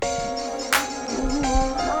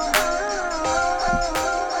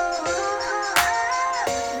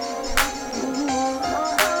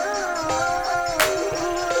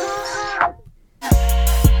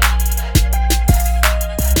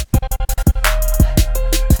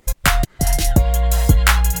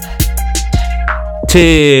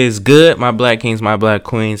Tis good, my black kings, my black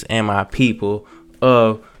queens, and my people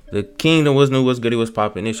of the kingdom. What's new, what's good, what's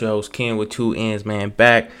poppin'? It's your host, Ken with two N's, man,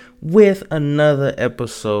 back with another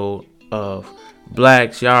episode of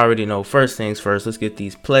Blacks. Y'all already know, first things first, let's get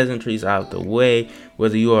these pleasantries out the way.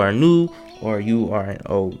 Whether you are new or you are an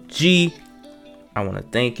OG, I want to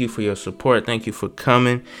thank you for your support. Thank you for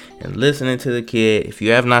coming and listening to the kid. If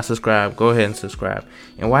you have not subscribed, go ahead and subscribe.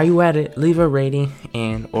 And while you at it, leave a rating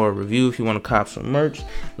and or a review if you want to cop some merch.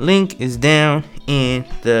 Link is down in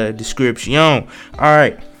the description. All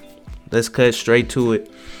right, let's cut straight to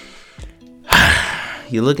it.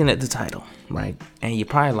 You're looking at the title, right? And you're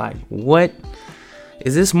probably like, what?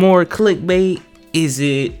 Is this more clickbait? Is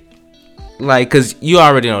it like, because you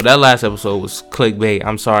already know that last episode was clickbait.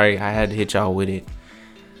 I'm sorry, I had to hit y'all with it.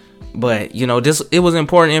 But, you know, it was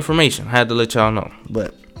important information. I had to let y'all know.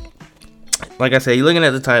 But, like I said, you're looking at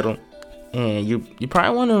the title, and you're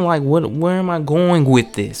probably wondering, like, where am I going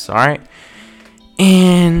with this, all right?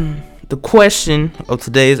 And the question of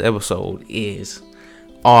today's episode is,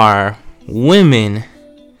 are women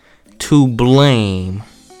to blame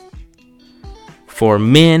for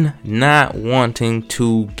men not wanting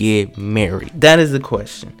to get married? That is the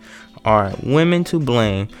question. Are women to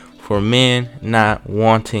blame for men not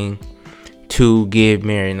wanting to get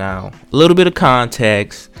married? Now, a little bit of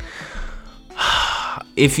context.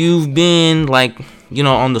 If you've been, like, you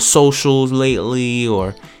know, on the socials lately,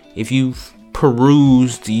 or if you've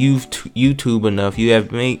perused YouTube enough,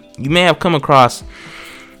 you may have come across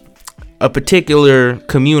a particular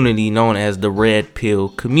community known as the Red Pill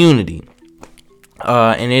community.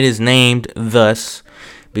 And it is named thus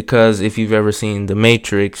because if you've ever seen The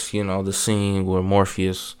Matrix, you know, the scene where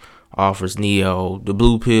Morpheus offers Neo the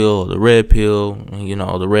blue pill or the red pill. You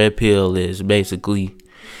know, the red pill is basically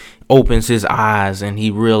opens his eyes and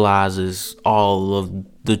he realizes all of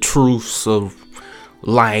the truths of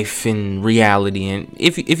life and reality. And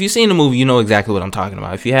if you've seen the movie, you know exactly what I'm talking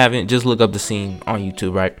about. If you haven't, just look up the scene on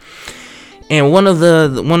YouTube, right? And one of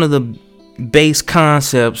the base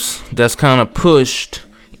concepts that's kind of pushed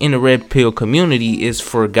in the red pill community is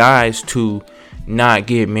for guys to not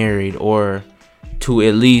get married, or to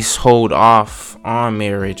at least hold off on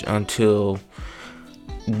marriage until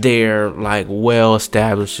they're like well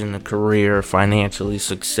established in a career, financially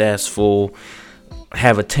successful,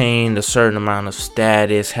 have attained a certain amount of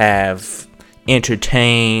status, have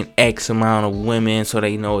entertained X amount of women, so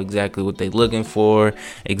they know exactly what they're looking for,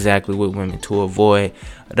 exactly what women to avoid.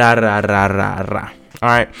 All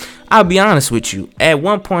right, I'll be honest with you. At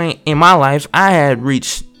one point in my life, I had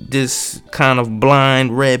reached this kind of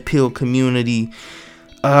blind red pill community,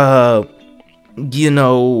 you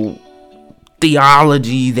know,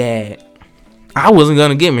 theology that I wasn't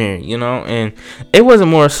gonna get married, you know, and it wasn't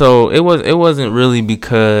more so. It wasn't really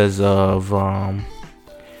because of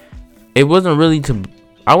It wasn't really to.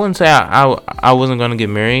 I wouldn't say I wasn't gonna get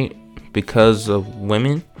married because of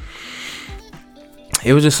women.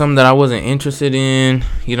 It was just something that I wasn't interested in.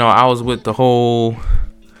 You know, I was with the whole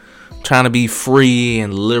trying to be free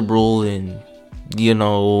and liberal, and, you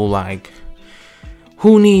know, like,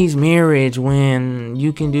 who needs marriage when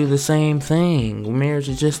you can do the same thing? Marriage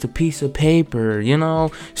is just a piece of paper, you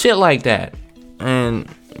know, shit like that. And,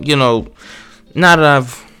 you know, now that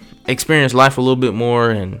I've experienced life a little bit more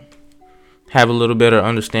and have a little better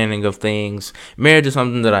understanding of things, marriage is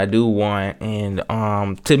something that I do want, and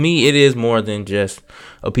to me it is more than just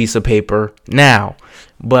a piece of paper now.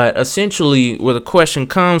 But essentially where the question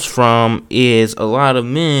comes from is a lot of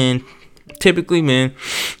men, typically men,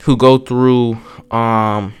 who go through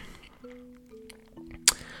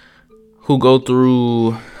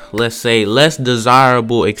let's say less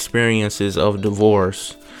desirable experiences of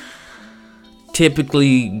divorce,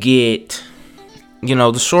 typically get, you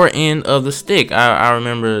know, the short end of the stick. I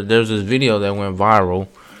remember there's this video that went viral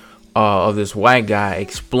of this white guy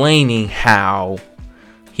explaining how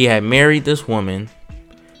he had married this woman,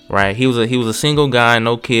 right? He was a single guy,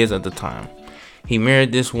 no kids at the time. He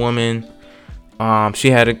married this woman.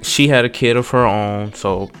 She had a kid of her own,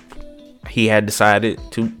 so he had decided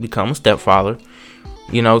to become a stepfather.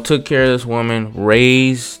 You know, took care of this woman,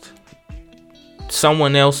 raised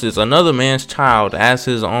another man's child as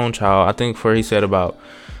his own child. I think he said about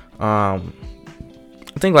I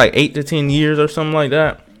think like 8 to 10 years or something like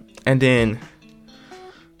that. And then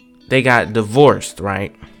they got divorced,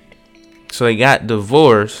 right? So they got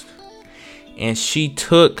divorced, and she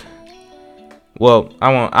took, well,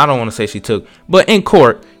 I don't want to say she took, but in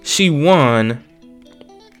court she won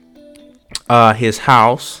his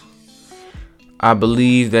house. I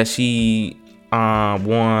believe that she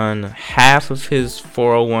won half of his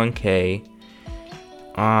 401k.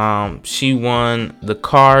 She won the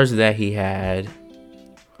cars that he had,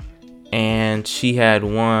 and she had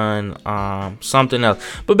won something else.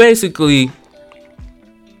 But basically,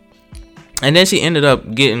 and then she ended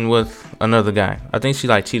up getting with another guy. I think she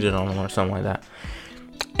like cheated on him or something like that.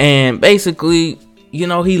 And basically,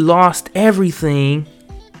 he lost everything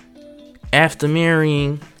after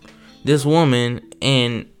marrying this woman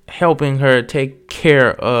and helping her take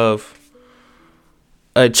care of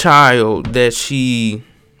a child that she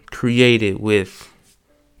created with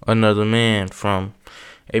another man from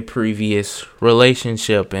a previous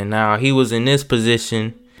relationship. And now he was in this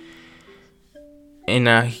position,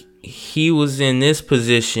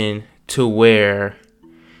 to where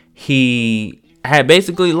he had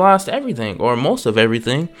basically lost everything, or most of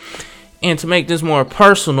everything. And to make this more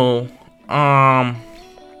personal, I've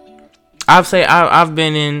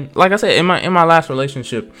been in, like I said, in my last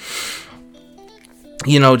relationship,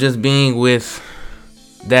 just being with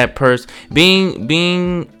that person,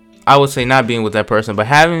 I would say not being with that person, but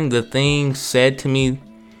having the things said to me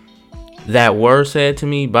that were said to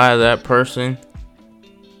me by that person,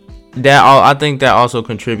 I think that also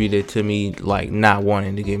contributed to me like not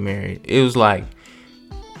wanting to get married. It was like,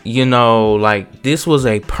 like this was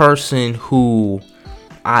a person who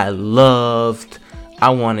I loved.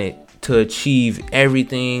 I wanted to achieve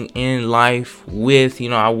everything in life with.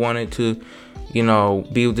 I wanted to, be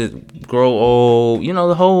able to grow old.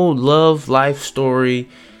 The whole love life story.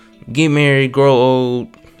 Get married, grow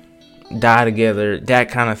old, die together, that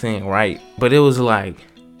kind of thing, right? But it was like,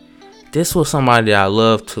 this was somebody that I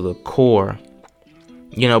loved to the core.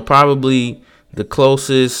 Probably the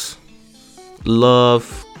closest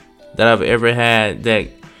love that I've ever had. That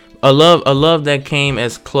a love that came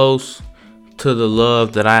as close to the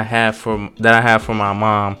love that I have for my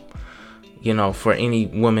mom. For any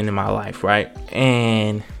woman in my life, right?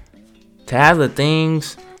 And to have the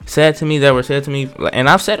things said to me that were said to me, and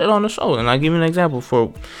I've said it on the show, and I'll give you an example.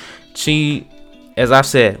 As I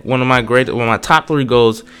said, one of my top 3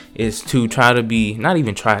 goals is to be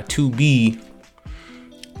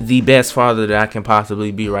the best father that I can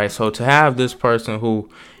possibly be, right? So to have this person who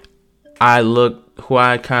I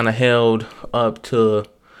kind of held up to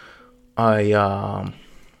I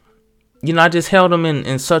just held him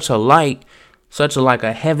in such a light,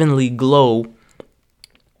 a heavenly glow,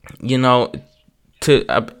 to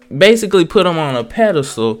basically put them on a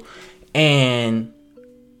pedestal, and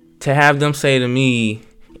to have them say to me,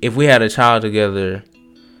 if we had a child together,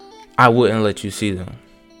 I wouldn't let you see them,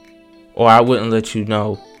 or I wouldn't let you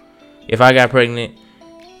know. If I got pregnant,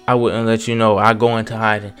 I wouldn't let you know. I go into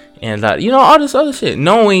hiding and all this other shit,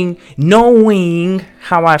 knowing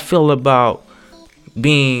how I feel about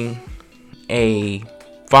being a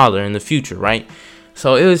father in the future, right?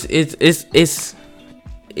 So it's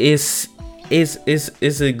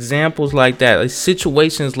examples like that, like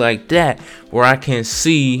situations like that, where I can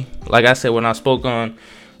see, like I said, when I spoke on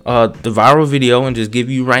the viral video, and just give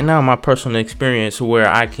you right now my personal experience, where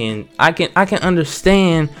I can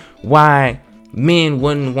understand why men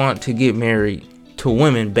wouldn't want to get married to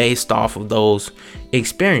women based off of those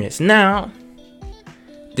experiences. Now,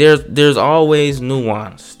 there's always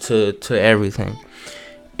nuance to everything,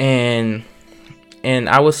 and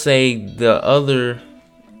I would say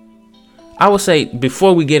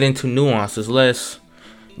before we get into nuances, let's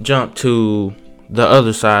jump to the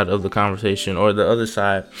other side of the conversation, or the other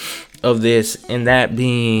side of this, and that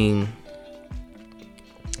being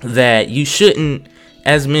that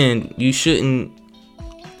as men, you shouldn't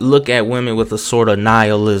look at women with a sort of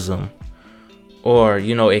nihilism, or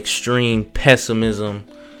extreme pessimism,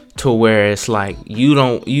 to where it's like you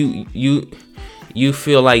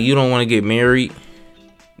feel like you don't want to get married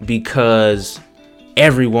because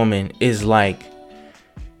every woman is like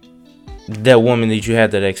that woman that you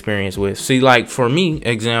had that experience with. See, like for me,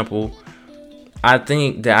 example, I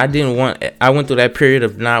think that I went through that period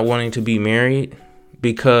of not wanting to be married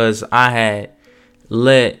because I had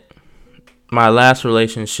let my last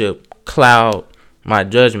relationship cloud my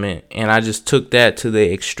judgment, and I just took that to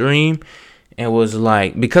the extreme, and was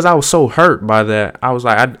like, because I was so hurt by that, I was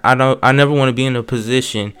like, I never want to be in a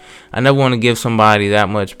position, I never want to give somebody that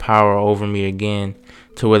much power over me again,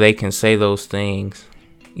 to where they can say those things,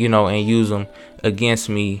 and use them against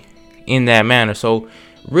me in that manner. So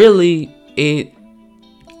really,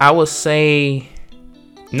 I would say,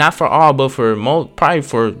 not for all, but for probably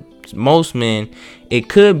for most men, it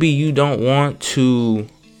could be you don't want to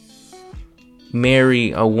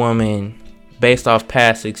marry a woman based off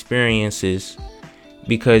past experiences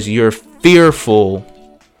because you're fearful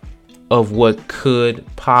of what could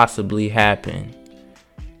possibly happen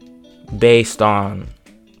based on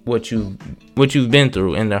what you've been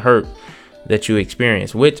through and the hurt that you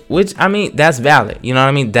experience, which I mean, that's valid. You know what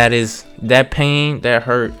I mean? That pain, that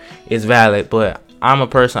hurt is valid. But I'm a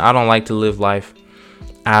person, I don't like to live life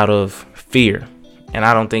out of fear, and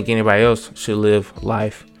I don't think anybody else should live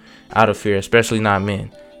life out of fear, especially not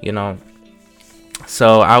men. You know.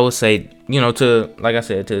 So I would say, you know, like I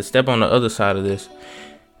said, to step on the other side of this,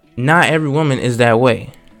 not every woman is that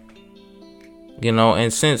way. You know,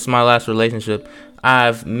 and since my last relationship,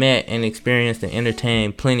 I've met and experienced and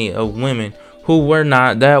entertained plenty of women who were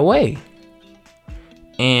not that way.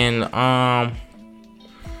 And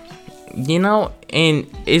you know, and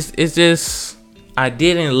it's just I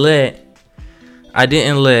didn't let,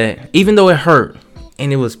 even though it hurt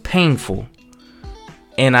and it was painful,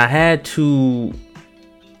 and I had to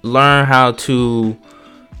learn how to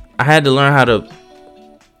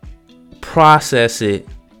process it,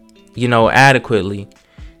 you know, adequately.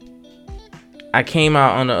 I came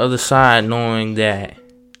out on the other side knowing that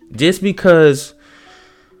just because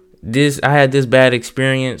I had this bad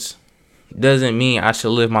experience doesn't mean I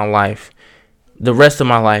should live my life, the rest of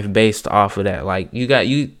my life, based off of that. Like,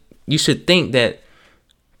 you should think that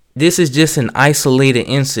this is just an isolated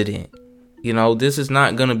incident. You know, this is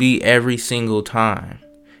not going to be every single time.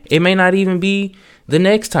 It may not even be the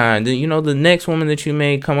next time. You know, the next woman that you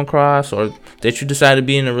may come across or that you decide to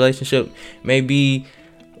be in a relationship may be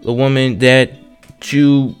the woman that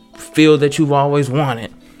you feel that you've always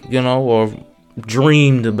wanted, you know, or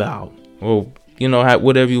dreamed about, or, you know,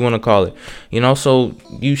 whatever you want to call it, you know. So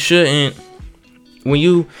you shouldn't,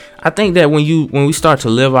 I think that when we start to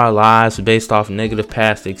live our lives based off negative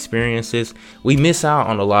past experiences, we miss out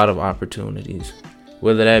on a lot of opportunities,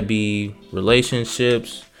 whether that be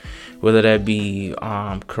relationships, whether that be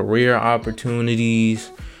career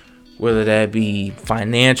opportunities, whether that be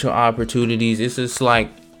financial opportunities. It's just like,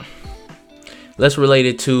 let's relate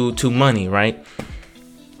it to money, right?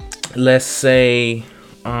 Let's say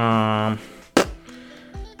you want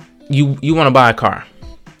to buy a car.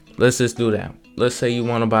 Let's just do that. Let's say you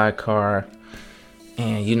want to buy a car,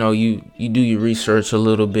 and you know, you do your research a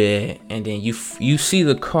little bit, and then you see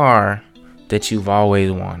the car that you've always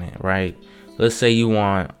wanted, right? Let's say you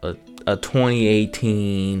want a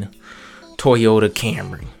 2018 Toyota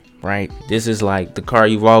Camry, right? This is like the car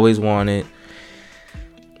you've always wanted.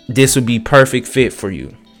 This would be perfect fit for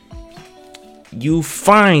you. You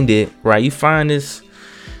find it, right? You find this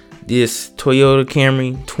Toyota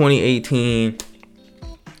Camry 2018,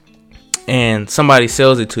 and somebody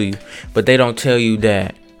sells it to you, but they don't tell you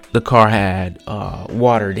that the car had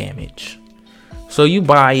water damage. So you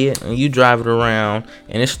buy it and you drive it around,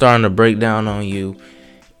 and it's starting to break down on you,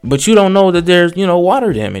 but you don't know that there's, you know,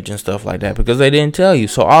 water damage and stuff like that because they didn't tell you.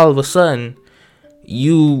 So all of a sudden,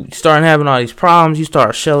 you start having all these problems. You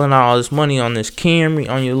start shelling out all this money on this Camry,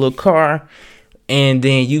 on your little car, and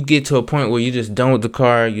then you get to a point where you're just done with the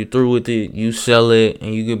car. You're through with it. You sell it,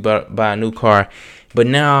 and you get buy a new car. But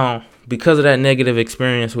now, because of that negative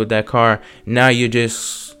experience with that car, now you're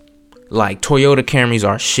just like, Toyota Camrys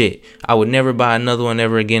are shit. I would never buy another one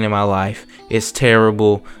ever again in my life. It's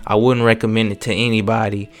terrible. I wouldn't recommend it to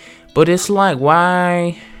anybody. But it's like,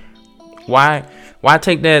 why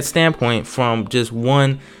take that standpoint from just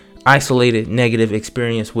one isolated negative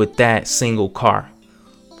experience with that single car?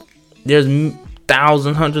 There's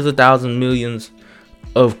thousands, hundreds of thousands, millions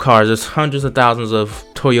of cars. There's hundreds of thousands of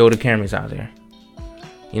Toyota Camrys out there.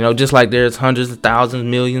 You know, just like there's hundreds of thousands,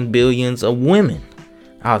 millions, billions of women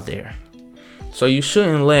out there. So you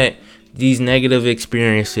shouldn't let these negative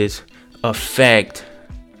experiences affect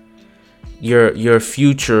your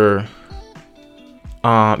future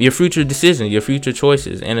decisions, your future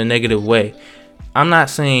choices in a negative way. I'm not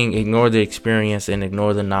saying ignore the experience and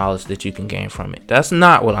ignore the knowledge that you can gain from it. That's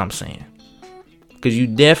not what I'm saying. Because you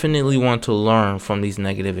definitely want to learn from these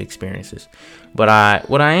negative experiences. But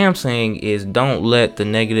what I am saying is, don't let the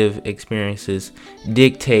negative experiences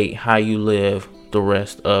dictate how you live the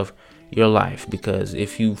rest of your life. Because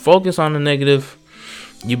if you focus on the negative,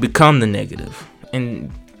 you become the negative.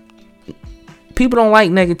 And people don't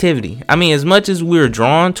like negativity. I mean, as much as we're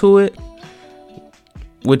drawn to it,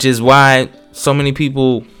 which is why so many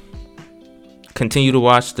people continue to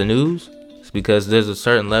watch the news, it's because there's a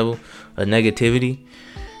certain level of negativity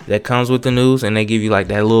that comes with the news, and they give you like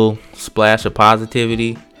that little splash of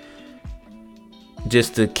positivity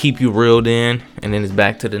just to keep you reeled in, and then it's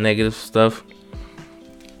back to the negative stuff.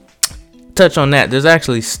 Touch on that. There's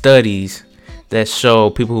actually studies that show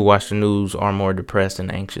people who watch the news are more depressed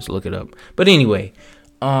and anxious. Look it up. But anyway,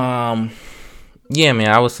 yeah, man,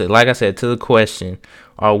 I would say, like I said, to the question,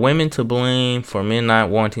 are women to blame for men not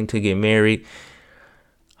wanting to get married?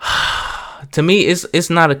 To me, it's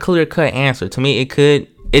not a clear cut answer. To me,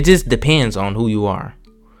 it just depends on who you are.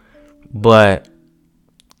 But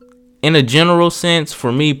in a general sense,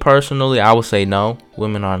 for me personally, I would say no,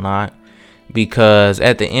 women are not, because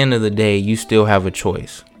at the end of the day, you still have a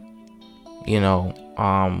choice.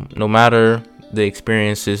 No matter the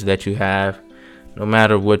experiences that you have, no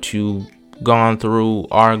matter what you gone through,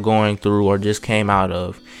 are going through, or just came out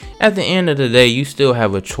of, at the end of the day, you still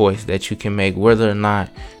have a choice that you can make whether or not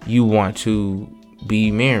you want to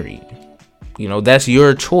be married. That's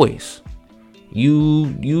your choice.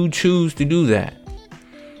 You choose to do that.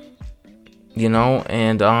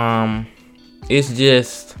 And it's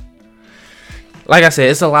just, like I said,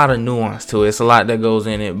 it's a lot of nuance to it. It's a lot that goes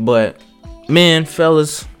in it. But men,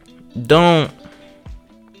 fellas, don't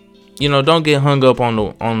get hung up on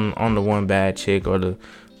the one bad chick or the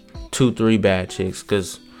 2-3 bad chicks,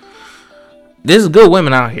 because there's good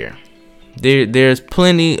women out here. There's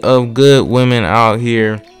plenty of good women out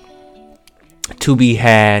here to be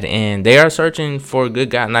had, and they are searching for a good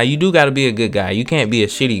guy. Now, you do got to be a good guy. You can't be a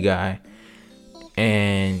shitty guy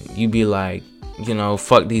and you be like,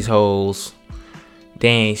 fuck these hoes, they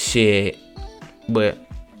ain't shit, but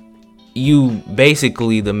you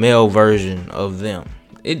basically the male version of them.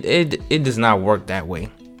 It does not work that way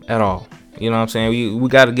at all. You know what I'm saying? We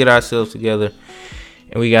got to get ourselves together,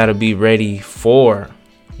 and we got to be ready for,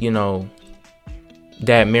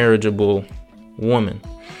 that marriageable woman.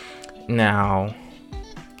 Now,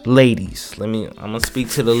 ladies, I'm going to speak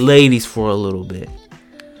to the ladies for a little bit.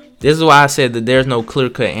 This is why I said that there's no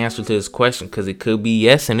clear-cut answer to this question, because it could be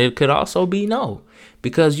yes and it could also be no.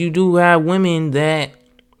 Because you do have women that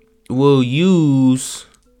will use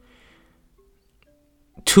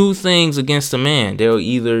two things against a man. They'll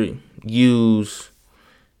either use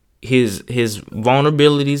his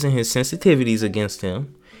vulnerabilities and his sensitivities against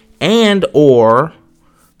him, and or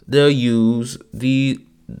they'll use the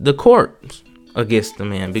courts against the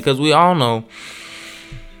man. Because we all know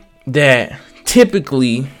that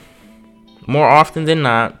typically, more often than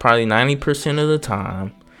not, probably 90% of the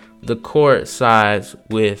time, the court sides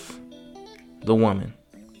with the woman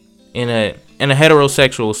in a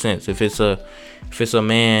heterosexual sense. If it's a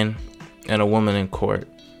man and a woman in court,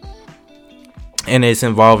 and it's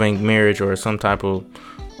involving marriage or some type of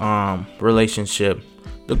relationship,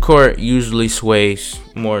 the court usually sways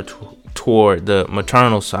more toward the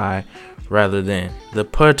maternal side rather than the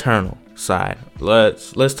paternal side.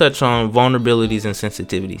 Let's touch on vulnerabilities and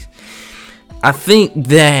sensitivities. I think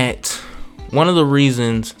that one of the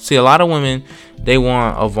reasons, a lot of women, they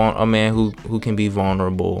want a man who can be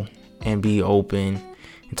vulnerable and be open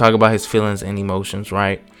and talk about his feelings and emotions,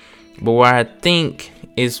 right? But what I think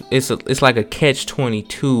is it's like a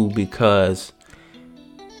catch-22, because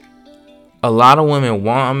a lot of women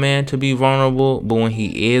want a man to be vulnerable, but when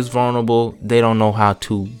he is vulnerable, they don't know how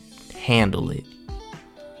to handle it.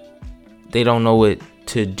 They don't know what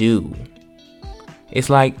to do. It's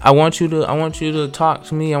like, I want you to talk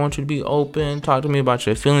to me. I want you to be open. Talk to me about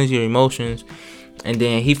your feelings, your emotions. And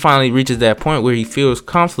then he finally reaches that point where he feels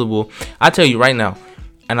comfortable. I tell you right now,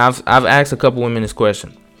 and I've asked a couple women this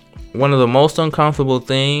question. One of the most uncomfortable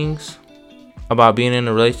things about being in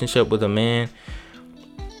a relationship with a man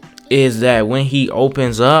is that when he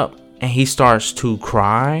opens up and he starts to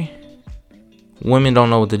cry, women don't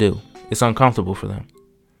know what to do. It's uncomfortable for them.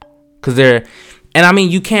 And I mean,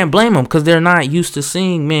 you can't blame them, because they're not used to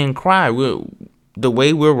seeing men cry. The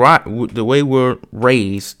way we're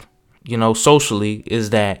raised, socially, is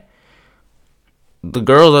that the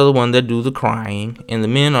girls are the ones that do the crying, and the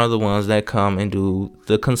men are the ones that come and do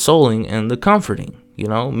the consoling and the comforting.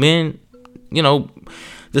 Men, the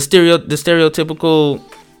stereotypical,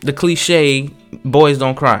 the cliche, boys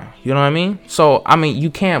don't cry. You know what I mean? So, I mean, you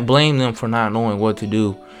can't blame them for not knowing what to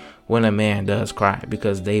do when a man does cry,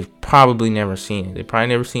 because they've probably never seen it. They probably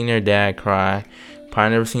never seen their dad cry,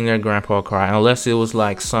 probably never seen their grandpa cry, unless it was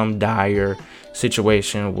like some dire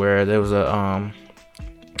situation where there was a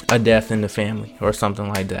death in the family or something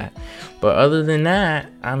like that. But other than that,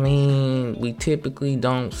 I mean, we typically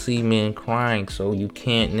don't see men crying, so you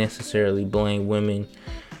can't necessarily blame women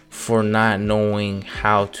for not knowing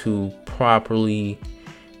how to properly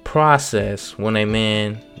process when a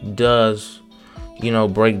man does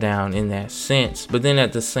break down in that sense. But then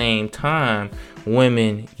at the same time,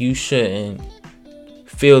 women, you shouldn't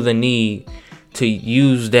feel the need to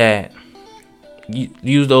use those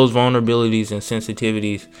vulnerabilities and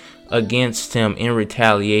sensitivities against him in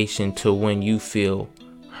retaliation to when you feel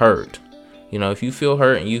hurt. If you feel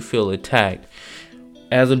hurt and you feel attacked,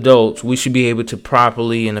 as adults, we should be able to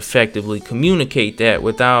properly and effectively communicate that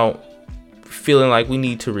without feeling like we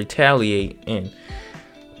need to retaliate and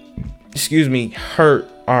hurt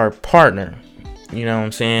our partner. You know what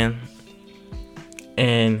I'm saying?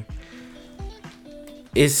 And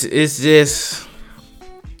it's just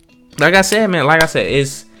like I said, man. Like I said,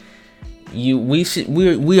 it's you.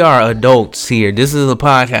 We are adults here. This is a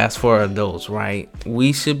podcast for adults, right?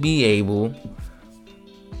 We should be able,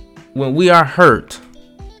 when we are hurt.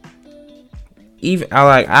 Even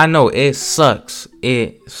I know it sucks,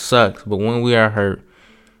 but when we are hurt,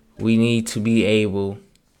 we need to be able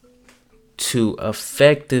to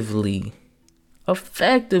effectively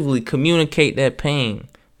communicate that pain,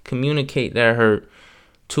 communicate that hurt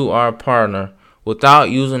to our partner without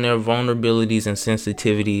using their vulnerabilities and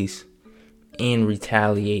sensitivities in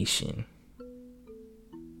retaliation.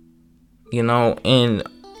 You know, and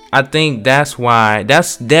I think that's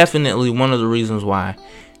definitely one of the reasons why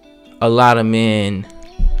a lot of men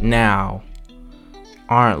now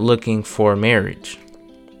aren't looking for marriage.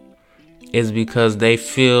 Is because they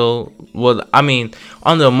feel,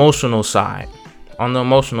 on the emotional side,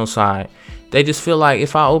 they just feel like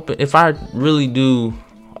if I really do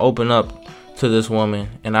open up to this woman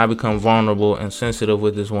and I become vulnerable and sensitive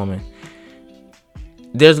with this woman,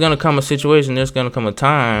 there's gonna come a situation, there's gonna come a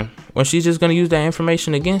time when she's just gonna use that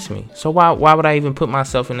information against me. So why would I even put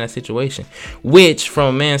myself in that situation? Which,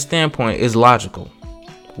 from a man's standpoint, is logical.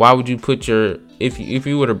 Why would you put if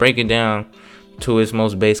you were to break it down to its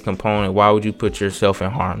most base component, why would you put yourself in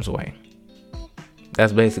harm's way?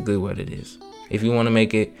 That's basically what it is. If you want to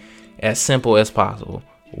make it as simple as possible,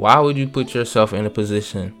 why would you put yourself in a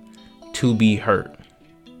position to be hurt?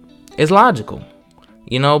 It's logical,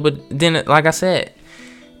 you know. But then, like I said,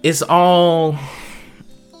 it's so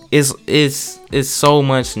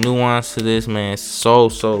much nuance to this, man. So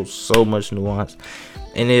much nuance.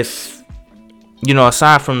 And if, you know,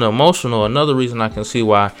 aside from the emotional, another reason I can see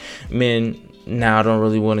why men now don't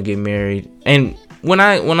really want to get married. And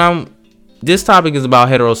this topic is about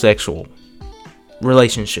heterosexual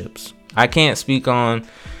relationships. I can't speak on,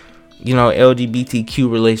 you know,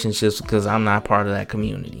 LGBTQ relationships because I'm not part of that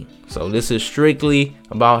community. So this is strictly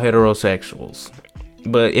about heterosexuals.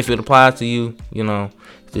 But if it applies to you, you know,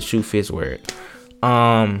 the shoe fits, wear it.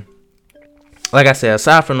 Like I said,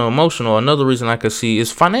 aside from the emotional, another reason I could see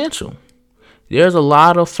is financial. There's a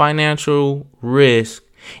lot of financial risk.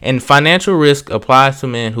 And financial risk applies to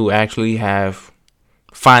men who actually have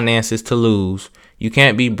finances to lose. You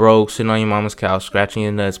can't be broke, sitting on your mama's couch, scratching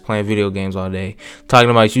your nuts, playing video games all day,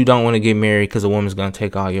 talking about you don't want to get married because a woman's going to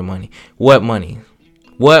take all your money. What money?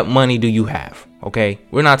 What money do you have? Okay?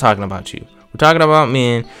 We're not talking about you. We're talking about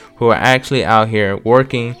men who are actually out here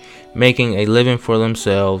working, making a living for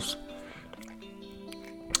themselves,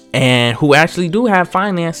 and who actually do have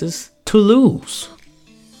finances to lose.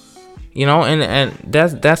 You know, and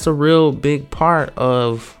that's a real big part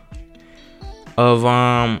of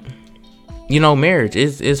you know, marriage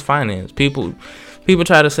is finance. People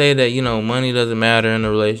try to say that, you know, money doesn't matter in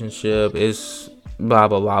a relationship. It's blah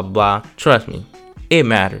blah blah blah. Trust me, it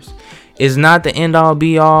matters. It's not the end all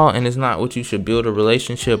be all, and it's not what you should build a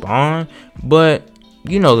relationship on. But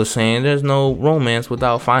you know the saying, there's no romance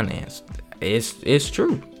without finance. It's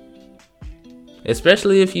true.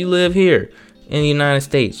 Especially if you live here in the United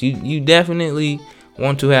States, you definitely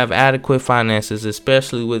want to have adequate finances,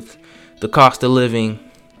 especially with the cost of living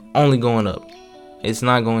only going up. It's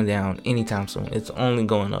not going down anytime soon. It's only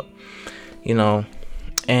going up, you know.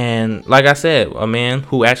 And like I said, a man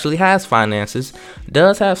who actually has finances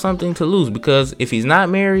does have something to lose, because if he's not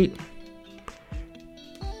married,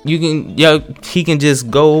 he can just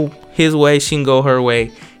go his way, she can go her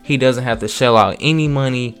way. He doesn't have to shell out any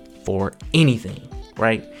money for anything,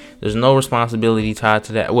 right? There's no responsibility tied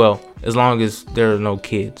to that. Well, as long as there are no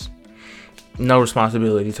kids, no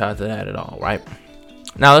responsibility tied to that at all, right?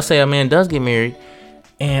 Now, let's say a man does get married,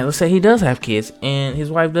 and let's say he does have kids, and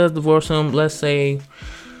his wife does divorce him. Let's say,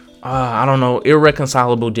 I don't know,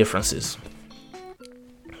 irreconcilable differences.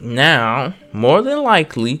 Now, more than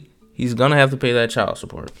likely, he's gonna have to pay that child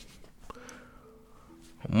support.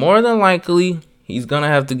 More than likely, he's gonna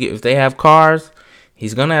have to if they have cars,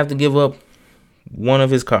 he's gonna have to give up one of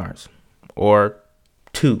his cars, or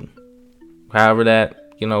two, however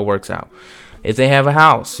that, you know, works out. If they have a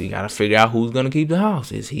house, you gotta figure out who's gonna keep the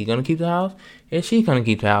house. Is he gonna keep the house? Is she gonna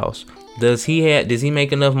keep the house? Does he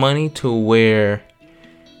make enough money to where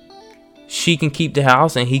she can keep the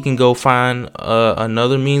house and he can go find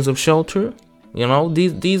another means of shelter? You know,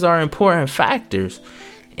 these are important factors.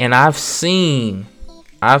 And I've seen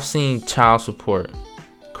child support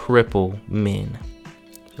cripple men.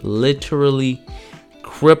 Literally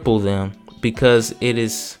cripple them, because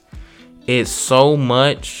it's so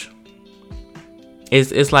much.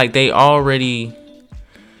 It's like they already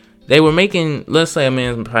they were making, let's say a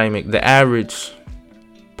man probably the average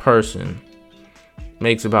person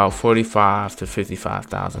makes about $45,000 to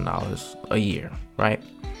 $55,000 a year, right?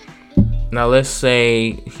 Now let's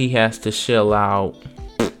say he has to shell out,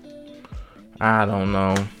 I don't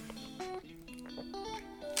know,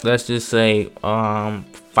 let's just say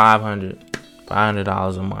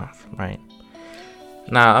 $500 a month, right?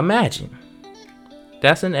 Now imagine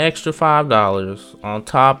that's an extra $5 on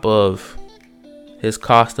top of his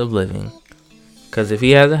cost of living, because if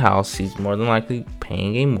he has a house, he's more than likely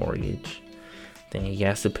paying a mortgage. Then he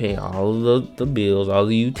has to pay all of the bills, all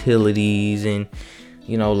the utilities, and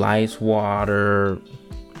lights, water,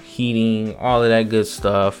 heating, all of that good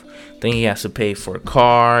stuff. Then he has to pay for a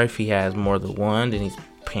car. If he has more than one, then he's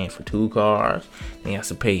paying for 2 cars. Then he has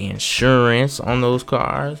to pay insurance on those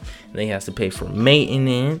cars. Then he has to pay for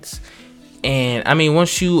maintenance. And I mean,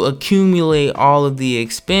 once you accumulate all of the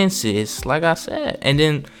expenses, like I said, and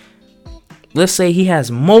then let's say he has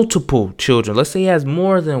multiple children. Let's say he has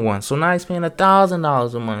more than one. So now he's paying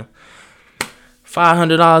 $1,000 a month,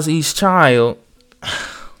 $500 each child.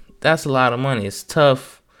 That's a lot of money. It's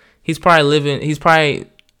tough. He's probably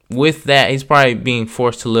being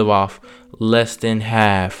forced to live off less than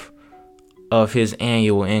half of his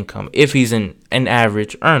annual income if he's an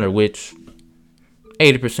average earner, which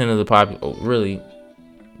 80% of the population, really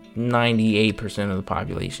 98% of the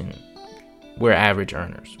population, we're average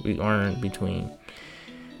earners. We earn between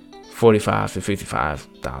 $45,000 to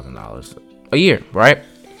 $55,000 a year, right?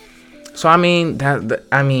 So I mean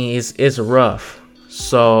it's rough.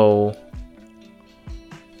 So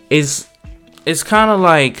it's kind of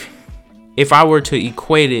like if I were to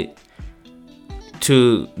equate it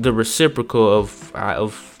to the reciprocal of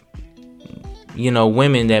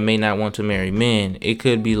women that may not want to marry men. It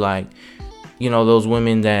could be like, those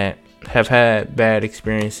women that have had bad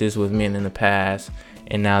experiences with men in the past,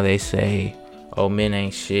 and now they say, oh, men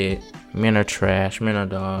ain't shit, men are trash, men are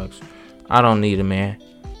dogs, I don't need a man.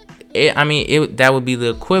 That would be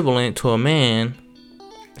the equivalent to a man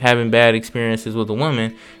having bad experiences with a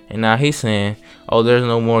woman, and now he's saying, oh, there's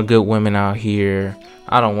no more good women out here,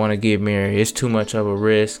 I don't want to get married, it's too much of a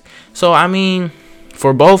risk. So I mean,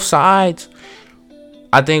 for both sides,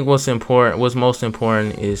 I think what's most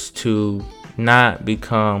important is to not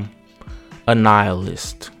become a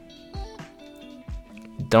nihilist.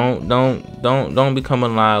 Don't become a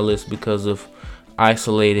nihilist because of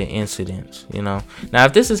isolated incidents. Now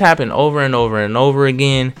if this has happened over and over and over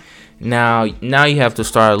again, now you have to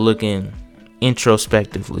start looking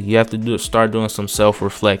introspectively. You have to start doing some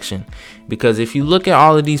self-reflection, because if you look at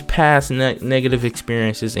all of these past negative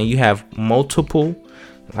experiences and you have multiple,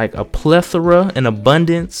 like a plethora, an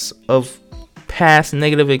abundance of past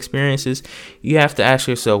negative experiences, you have to ask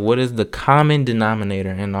yourself, what is the common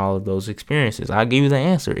denominator in all of those experiences? I'll give you the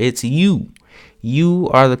answer. It's you. You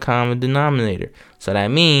are the common denominator. So that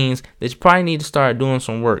means that you probably need to start doing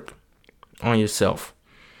some work on yourself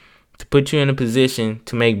to put you in a position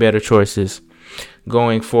to make better choices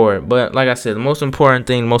going forward. But like I said, the most important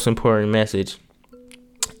message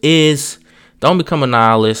is don't become a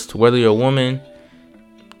nihilist, whether you're a woman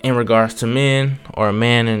in regards to men or a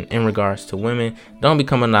man in regards to women. Don't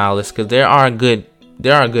become a nihilist, because there are good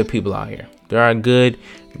people out here. There are good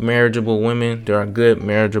marriageable women. There are good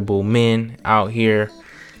marriageable men out here.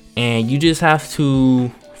 And you just have to,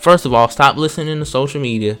 first of all, stop listening to social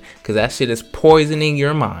media, because that shit is poisoning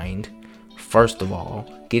your mind. First of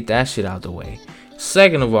all, get that shit out the way.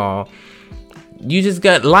 Second of all, you just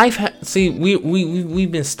got life.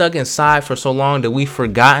 We've been stuck inside for so long that we've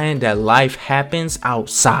forgotten that life happens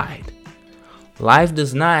outside. Life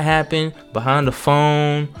does not happen behind the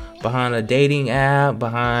phone, behind a dating app,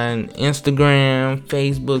 behind Instagram,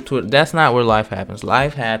 Facebook, Twitter. That's not where life happens.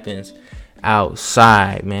 Life happens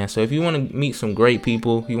outside, man. So if you want to meet some great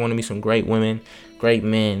people, you want to meet some great women, great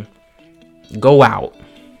men, go out.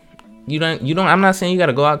 I'm not saying you got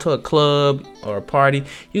to go out to a club or a party.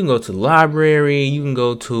 You can go to the library, you can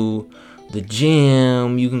go to the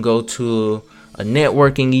gym, you can go to a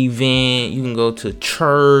networking event, you can go to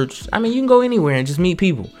church. I mean, you can go anywhere and just meet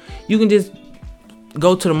people. You can just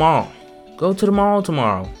go to the mall. Go to the mall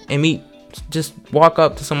tomorrow and just walk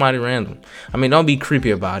up to somebody random. I mean, don't be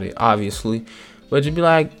creepy about it, obviously, but just be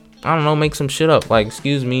like, I don't know, make some shit up. Like,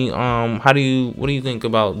 excuse me, what do you think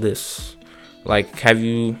about this? Like, have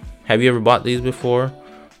you ever bought these before?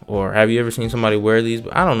 Or have you ever seen somebody wear these?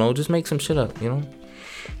 I don't know. Just make some shit up,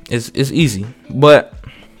 It's easy. But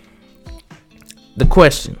the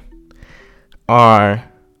question, are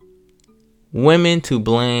women to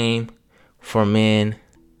blame for men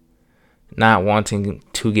not wanting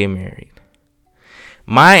to get married?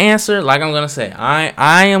 My answer, like I'm gonna say,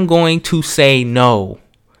 I am going to say no.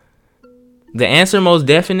 The answer most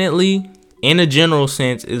definitely, in a general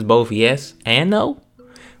sense, is both yes and no.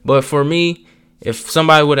 But for me, if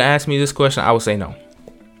somebody would have asked me this question, I would say no.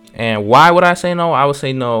 And why would I say no? I would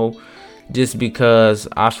say no just because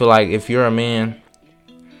I feel like if you're a man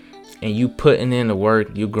and you putting in the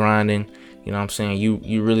work, you grinding, you know what I'm saying?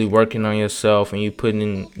 You really working on yourself and you putting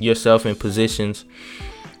in yourself in positions,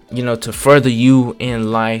 you know, to further you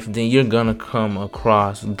in life, then you're gonna come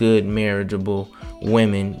across good marriageable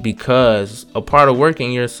women, because a part of working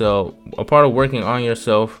on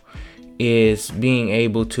yourself is being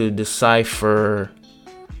able to decipher,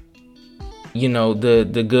 you know, the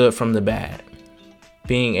good from the bad,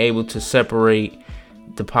 being able to separate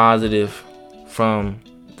the positive from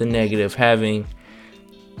the negative, having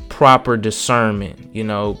proper discernment, you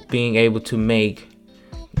know, being able to make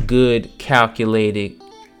good, calculated,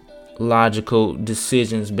 logical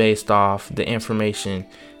decisions based off the information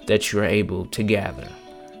that you're able to gather.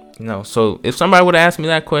 You know, so if somebody would ask me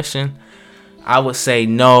that question, I would say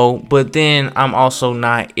no, but then I'm also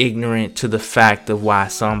not ignorant to the fact of why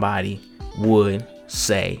somebody would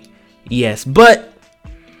say yes. But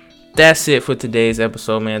that's it for today's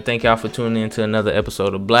episode, man. Thank y'all for tuning in to another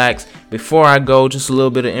episode of Blacks. Before I go, just a little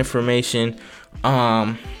bit of information.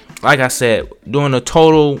 Like I said, doing a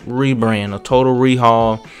total rebrand, a total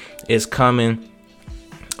rehaul is coming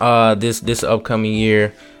this upcoming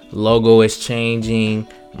year. Logo is changing,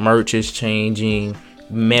 merch is changing,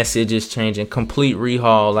 message is changing, complete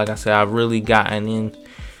rehaul. Like I said, I've really gotten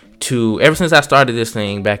into, ever since I started this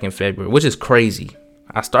thing back in February, which is crazy.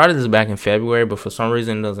 I started this back in February, but for some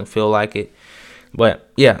reason it doesn't feel like it.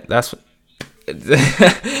 But yeah, that's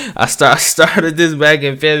I started this back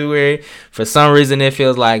in February. For some reason it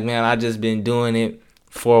feels like, man, I just been doing it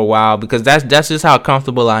for a while, because that's just how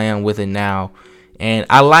comfortable I am with it now. And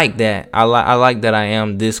I like that. I like that I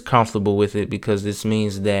am this comfortable with it, because this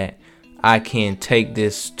means that I can take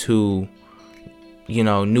this to, you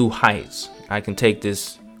know, new heights. I can take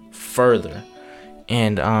this further.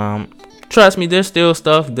 And trust me, there's still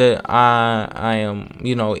stuff that I am,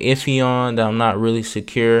 you know, iffy on, that I'm not really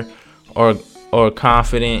secure or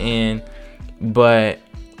confident in. But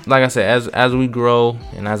like I said, as we grow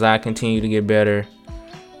and as I continue to get better,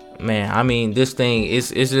 man, I mean, this thing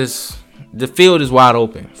is just, the field is wide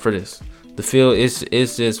open for this. The field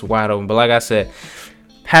is just wide open. But like I said,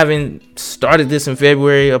 having started this in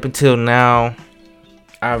February up until now,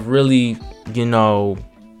 I've really, you know,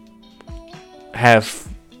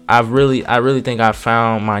 I really think I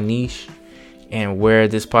found my niche and where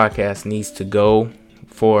this podcast needs to go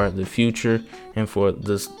for the future and for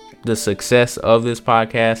the success of this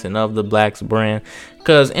podcast and of the Blacks brand.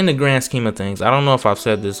 Because in the grand scheme of things, I don't know if I've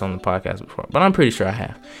said this on the podcast before, but I'm pretty sure I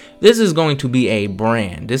have. This is going to be a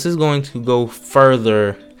brand. This is going to go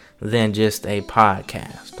further than just a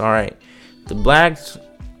podcast. All right. The Blacks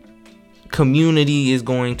community is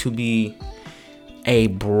going to be a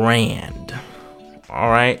brand. All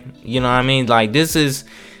right. You know what I mean? Like, this is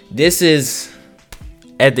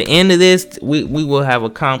at the end of this, we will have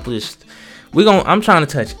accomplished. I'm trying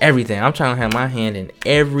to touch everything. I'm trying to have my hand in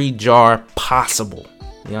every jar possible.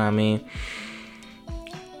 You know what I mean?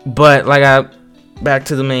 But back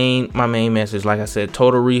to my main message. Like I said,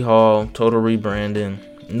 total rehaul, total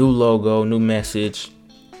rebranding, new logo, new message,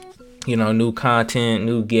 you know, new content,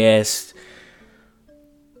 new guests,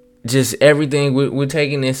 just everything. We're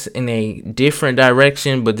taking this in a different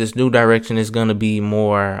direction, but this new direction is gonna be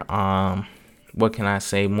more, what can I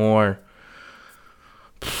say? More,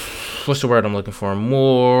 what's the word I'm looking for?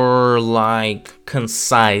 More like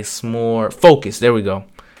concise, more focused. There we go.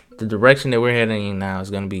 The direction that we're heading in now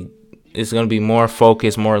is gonna be more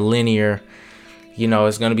focused, more linear. You know,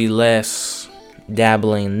 it's gonna be less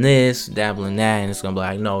dabbling this, dabbling that, and it's gonna be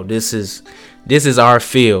like, no, this is our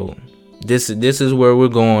field. This is where we're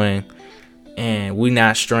going, and we're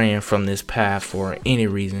not straying from this path for any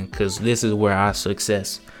reason, because this is where our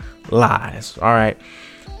success lies. All right,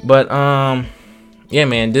 but yeah,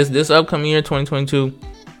 man, this upcoming year, 2022,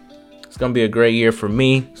 it's gonna be a great year for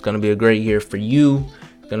me. It's gonna be a great year for you.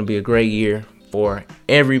 It's gonna be a great year for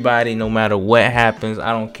everybody, no matter what happens.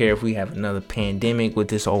 I don't care if we have another pandemic with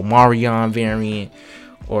this Omicron variant,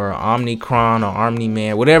 or Omicron, or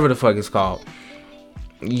Omni-Man, whatever the fuck it's called.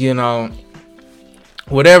 You know,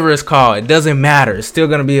 whatever it's called, it doesn't matter. It's still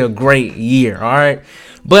gonna be a great year. All right.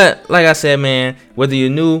 But like I said, man, whether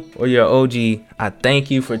you're new or you're OG, I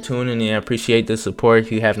thank you for tuning in. I appreciate the support.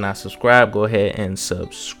 If you have not subscribed, go ahead and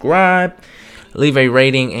subscribe. Leave a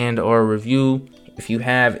rating and or review If you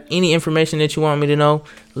have any information that you want me to know,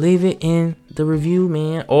 leave it in the review,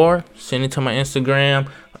 man, or send it to my Instagram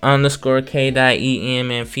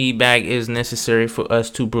 _K.EM, and feedback is necessary for us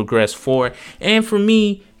to progress forward and for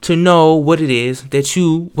me to know what it is that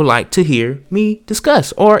you would like to hear me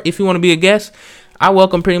discuss. Or if you want to be a guest, I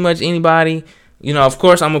welcome pretty much anybody. Of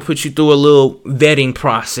course, I'm going to put you through a little vetting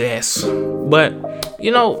process. But,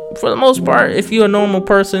 for the most part, if you're a normal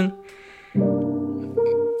person,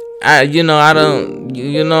 you're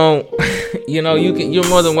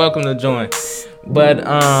more than welcome to join. But,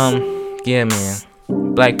 yeah, man.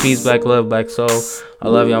 Black peace, black love, black soul. I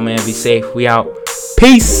love y'all, man. Be safe. We out.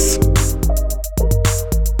 Peace.